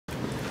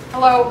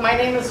Hello, my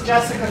name is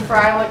Jessica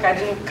Freliech. I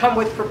didn't come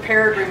with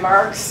prepared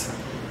remarks.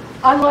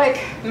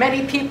 Unlike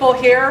many people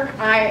here,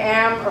 I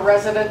am a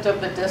resident of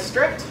the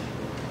district.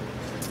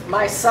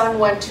 My son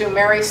went to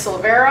Mary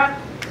Silvera,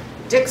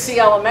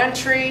 Dixie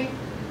Elementary,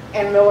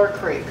 and Miller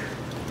Creek.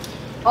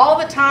 All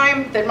the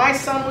time that my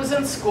son was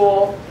in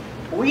school,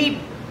 we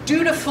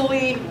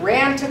dutifully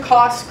ran to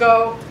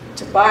Costco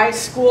to buy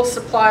school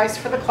supplies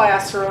for the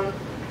classroom.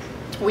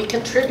 We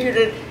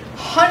contributed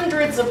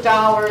hundreds of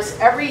dollars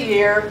every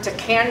year to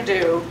Can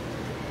Do,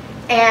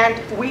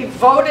 and we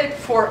voted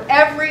for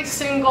every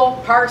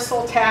single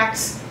parcel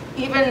tax,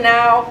 even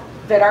now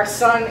that our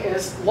son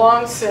is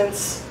long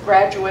since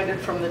graduated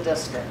from the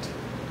district.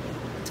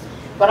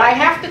 But I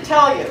have to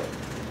tell you,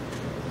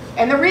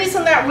 and the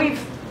reason that we've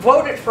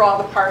voted for all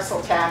the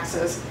parcel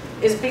taxes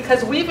is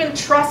because we've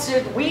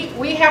entrusted,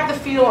 we have the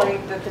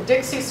feeling that the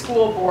Dixie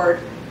School Board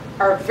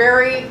are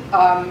very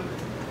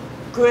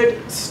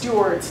good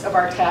stewards of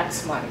our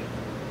tax money.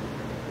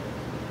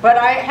 But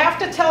I have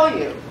to tell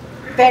you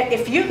that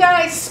if you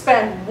guys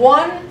spend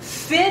one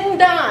thin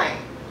dime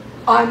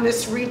on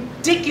this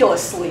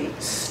ridiculously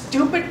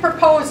stupid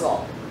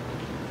proposal,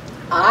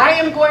 I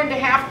am going to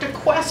have to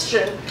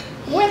question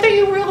whether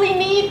you really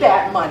need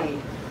that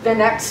money the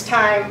next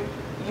time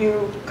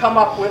you come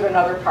up with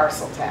another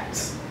parcel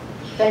tax.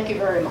 Thank you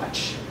very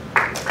much.